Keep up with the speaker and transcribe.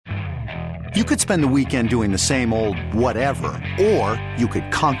You could spend the weekend doing the same old whatever, or you could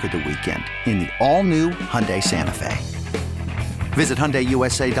conquer the weekend in the all-new Hyundai Santa Fe. Visit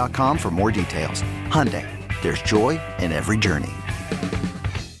HyundaiUSA.com for more details. Hyundai, there's joy in every journey.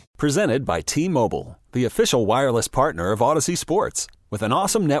 Presented by T-Mobile, the official wireless partner of Odyssey Sports. With an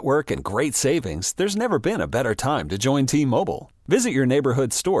awesome network and great savings, there's never been a better time to join T-Mobile. Visit your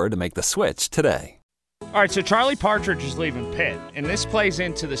neighborhood store to make the switch today. All right, so Charlie Partridge is leaving Pitt, and this plays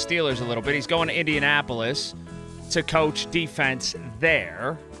into the Steelers a little bit. He's going to Indianapolis to coach defense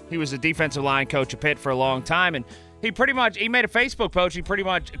there. He was a defensive line coach at Pitt for a long time, and he made a Facebook post. He pretty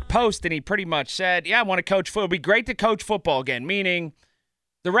much said, "Yeah, I want to coach football. It'd be great to coach football again." Meaning,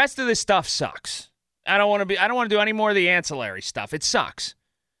 the rest of this stuff sucks. I don't want to do any more of the ancillary stuff. It sucks.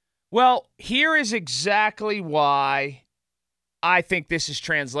 Well, here is exactly why I think this is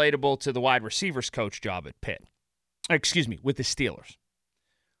translatable to the wide receivers coach job at Pitt. Excuse me, with the Steelers.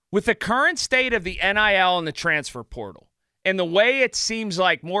 With the current state of the NIL and the transfer portal, and the way it seems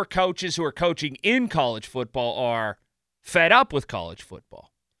like more coaches who are coaching in college football are fed up with college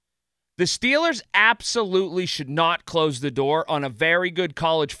football, the Steelers absolutely should not close the door on a very good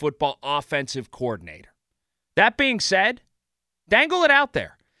college football offensive coordinator. That being said, dangle it out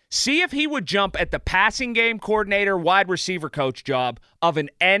there. See if he would jump at the passing game coordinator, wide receiver coach job of an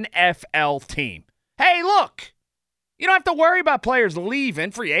NFL team. Hey, look, you don't have to worry about players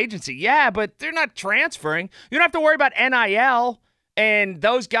leaving free agency. Yeah, but they're not transferring. You don't have to worry about NIL and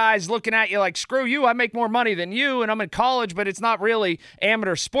those guys looking at you like, screw you, I make more money than you, and I'm in college, but it's not really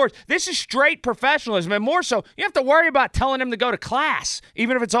amateur sports. This is straight professionalism, and more so, you have to worry about telling him to go to class,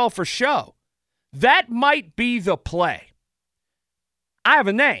 even if it's all for show. That might be the play. I have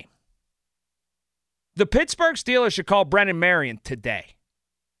a name. The Pittsburgh Steelers should call Brennan Marion today.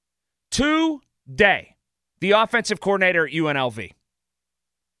 Today. The offensive coordinator at UNLV.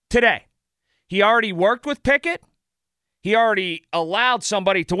 Today. He already worked with Pickett. He already allowed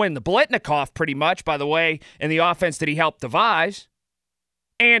somebody to win the Blitnikoff pretty much, by the way, in the offense that he helped devise.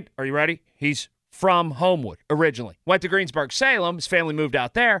 And, are you ready? He's from Homewood originally. Went to Greensburg-Salem. His family moved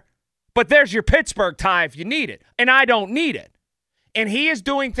out there. But there's your Pittsburgh tie if you need it. And I don't need it. And he is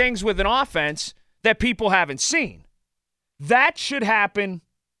doing things with an offense that people haven't seen. That should happen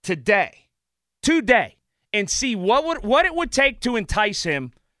today. Today. And see what it would take to entice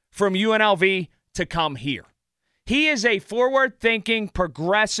him from UNLV to come here. He is a forward-thinking,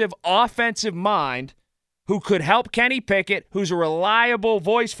 progressive, offensive mind who could help Kenny Pickett, who's a reliable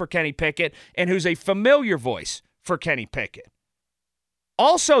voice for Kenny Pickett, and who's a familiar voice for Kenny Pickett.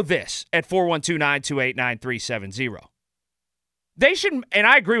 Also this at 412-928-9370. They should, and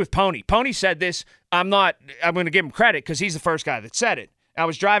I agree with Pony. Pony said this. I'm going to give him credit because he's the first guy that said it. I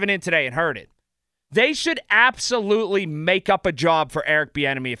was driving in today and heard it. They should absolutely make up a job for Eric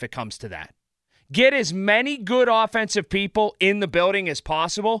Bieniemy if it comes to that. Get as many good offensive people in the building as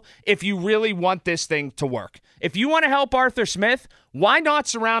possible if you really want this thing to work. If you want to help Arthur Smith, why not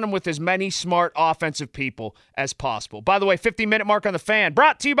surround him with as many smart offensive people as possible? By the way, 50-minute mark on the Fan,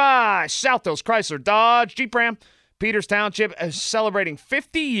 brought to you by South Hills Chrysler Dodge Jeep Ram. Peters Township is celebrating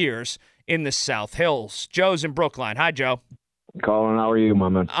 50 years in the South Hills. Joe's in Brookline. Hi, Joe. Colin, how are you, my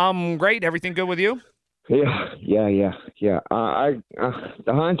man? I'm great. Everything good with you? Yeah. The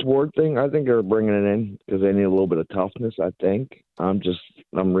Hines Ward thing, I think they're bringing it in because they need a little bit of toughness. I think I'm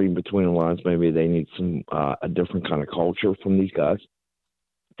reading between the lines. Maybe they need some a different kind of culture from these guys.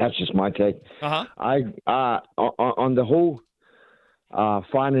 That's just my take. On the whole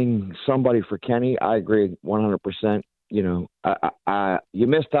finding somebody for Kenny, I agree 100%. You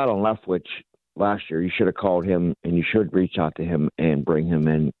missed out on Leftwich last year. You should have called him, and you should reach out to him and bring him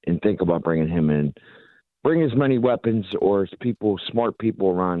in, and think about bringing him in. Bring as many weapons or smart people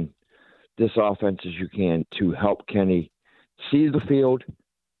around this offense as you can to help Kenny see the field,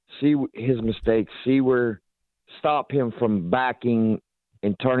 see his mistakes, stop him from backing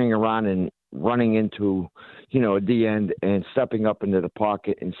and turning around and running into, a D-end and stepping up into the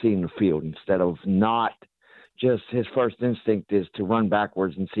pocket and seeing the field instead of not just his first instinct is to run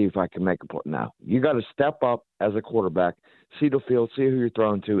backwards and see if I can make a play. Now, you got to step up as a quarterback, see the field, see who you're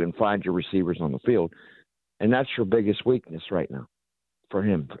throwing to, and find your receivers on the field. And that's your biggest weakness right now for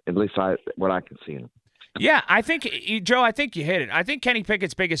him, at least what I can see in him. Yeah, I think, Joe, I think you hit it. I think Kenny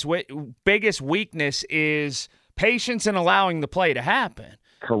Pickett's biggest weakness is patience and allowing the play to happen.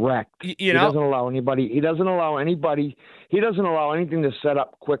 Correct. He doesn't allow anything to set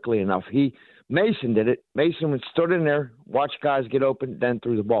up quickly enough. Mason did it. Mason stood in there, watched guys get open, then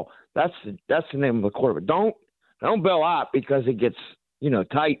threw the ball. That's the name of the quarterback. Don't bail out because it gets,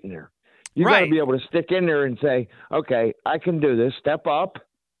 tight in there. You got to be able to stick in there and say, okay, I can do this. Step up,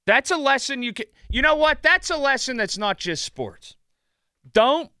 That's a lesson you can. You know what? That's a lesson that's not just sports.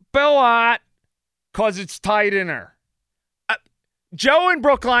 Don't bill out because it's tight in her. Joe in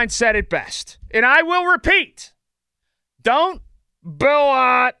Brookline said it best, and I will repeat. Don't bill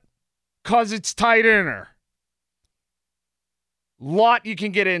out because it's tight in her. Lot you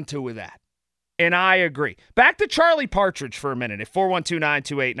can get into with that. And I agree. Back to Charlie Partridge for a minute at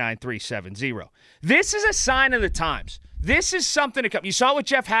 412-928-9370. This is a sign of the times. This is something to come. You saw with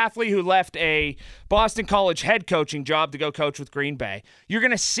Jeff Hafley, who left a Boston College head coaching job to go coach with Green Bay. You're going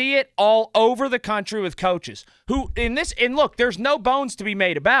to see it all over the country with coaches who in this, and look, there's no bones to be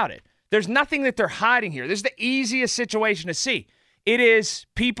made about it. There's nothing that they're hiding here. This is the easiest situation to see. It is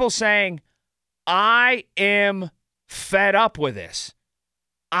people saying, I am fed up with this.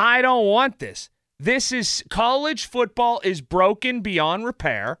 I don't want this. This is college football is broken beyond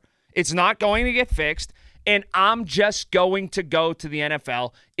repair. It's not going to get fixed, and I'm just going to go to the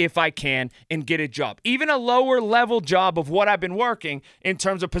NFL if I can and get a job. Even a lower level job of what I've been working in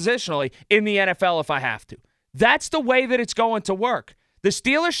terms of positionally in the NFL if I have to. That's the way that it's going to work. The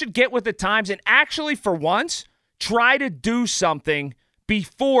Steelers should get with the times and actually, for once, try to do something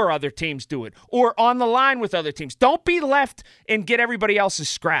before other teams do it or on the line with other teams. Don't be left and get everybody else's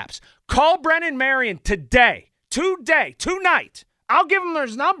scraps. Call Brennan Marion tonight. I'll give him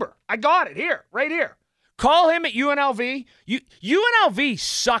his number. I got it here, right here. Call him at UNLV. UNLV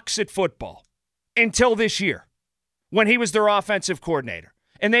sucks at football until this year when he was their offensive coordinator,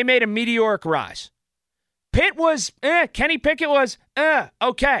 and they made a meteoric rise. Pitt was, Kenny Pickett was,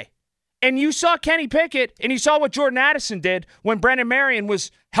 okay. And you saw Kenny Pickett, and you saw what Jordan Addison did when Brennan Marion was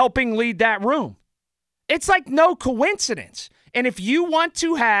helping lead that room. It's like no coincidence. And if you want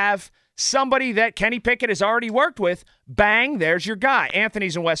to have somebody that Kenny Pickett has already worked with, bang, there's your guy.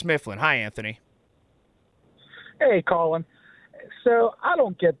 Anthony's in West Mifflin. Hi, Anthony. Hey, Colin. So I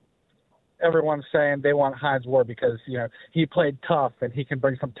don't get everyone saying they want Hines Ward because, he played tough and he can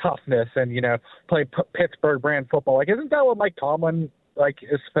bring some toughness and, play Pittsburgh brand football. Like, isn't that what Mike Tomlin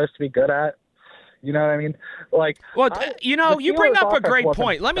is supposed to be good at? You know what I mean? You bring up a great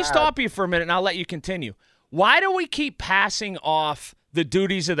point. Let me stop you for a minute and I'll let you continue. Why do we keep passing off the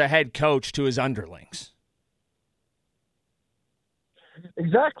duties of the head coach to his underlings?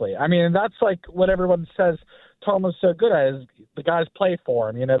 Exactly. I mean, that's like what everyone says Tomlin's so good at is the guys play for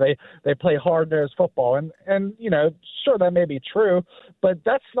him. They play hard-nosed football. And sure, that may be true, but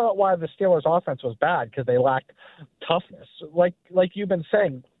that's not why the Steelers' offense was bad, because they lacked toughness. Like you've been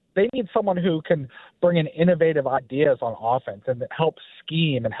saying, they need someone who can bring in innovative ideas on offense and help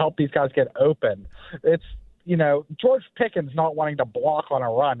scheme and help these guys get open. It's, George Pickens not wanting to block on a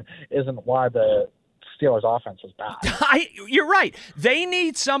run isn't why the Steelers' offense was bad. You're right. They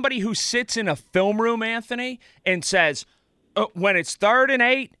need somebody who sits in a film room, Anthony, and says, when it's 3rd and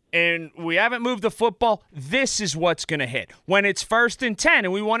 8 and we haven't moved the football, this is what's going to hit. When it's 1st and 10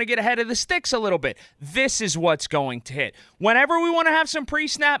 and we want to get ahead of the sticks a little bit, this is what's going to hit. Whenever we want to have some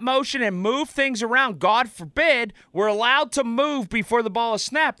pre-snap motion and move things around, God forbid, we're allowed to move before the ball is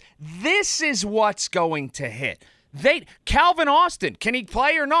snapped. This is what's going to hit. Calvin Austin, can he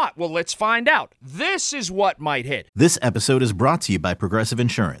play or not? Well, let's find out. This is what might hit. This episode is brought to you by Progressive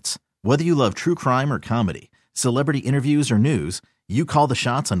Insurance. Whether you love true crime or comedy, celebrity interviews or news, you call the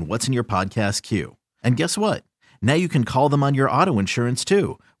shots on what's in your podcast queue. And guess what? Now you can call them on your auto insurance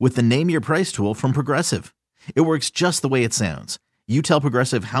too with the Name Your Price tool from Progressive. It works just the way it sounds. You tell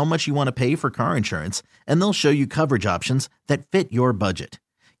Progressive how much you want to pay for car insurance, and they'll show you coverage options that fit your budget.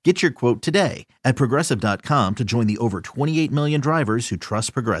 Get your quote today at Progressive.com to join the over 28 million drivers who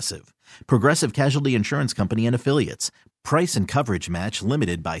trust Progressive. Progressive Casualty Insurance Company and Affiliates. Price and coverage match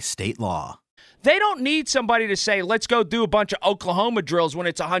limited by state law. They don't need somebody to say, let's go do a bunch of Oklahoma drills when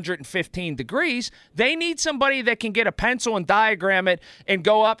it's 115 degrees. They need somebody that can get a pencil and diagram it and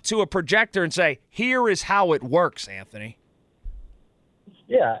go up to a projector and say, here is how it works, Anthony.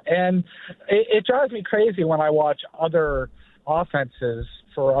 Yeah, and it drives me crazy when I watch other offenses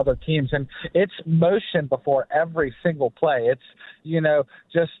for other teams, and it's motion before every single play. It's,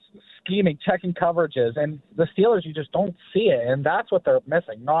 just scheming, checking coverages, and the Steelers, you just don't see it, and that's what they're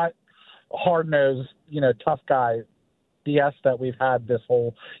missing, not hard-nosed, tough guy BS that we've had this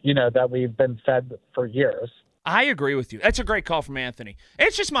whole, that we've been fed for years. I agree with you. That's a great call from Anthony.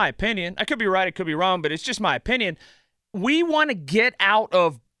 It's just my opinion. I could be right, I could be wrong, but it's just my opinion. We want to get out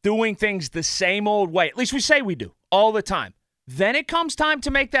of doing things the same old way. At least we say we do all the time. Then it comes time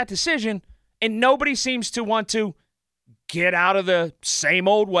to make that decision, and nobody seems to want to get out of the same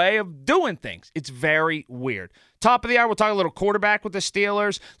old way of doing things. It's very weird. Top of the hour, we'll talk a little quarterback with the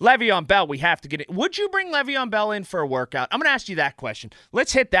Steelers. Le'Veon Bell, we have to get it. Would you bring Le'Veon Bell in for a workout? I'm going to ask you that question.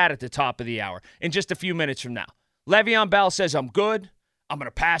 Let's hit that at the top of the hour in just a few minutes from now. Le'Veon Bell says, I'm good. I'm going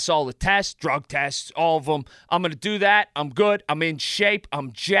to pass all the tests, drug tests, all of them. I'm going to do that. I'm good. I'm in shape.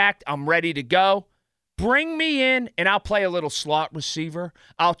 I'm jacked. I'm ready to go. Bring me in, and I'll play a little slot receiver.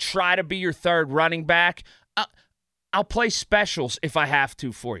 I'll try to be your third running back. I'll play specials if I have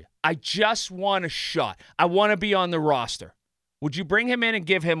to for you. I just want a shot. I want to be on the roster. Would you bring him in and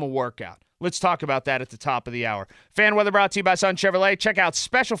give him a workout? Let's talk about that at the top of the hour. Fan weather brought to you by Sun Chevrolet. Check out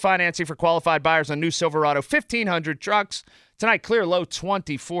special financing for qualified buyers on new Silverado 1500 trucks. Tonight, clear, low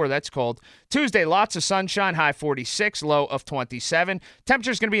 24. That's cold. Tuesday, lots of sunshine, high 46, low of 27.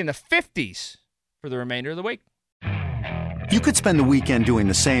 Temperature's going to be in the 50s for the remainder of the week. You could spend the weekend doing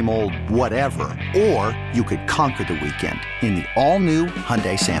the same old whatever, or you could conquer the weekend in the all-new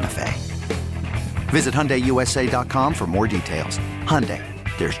Hyundai Santa Fe. Visit HyundaiUSA.com for more details. Hyundai,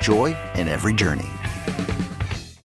 there's joy in every journey.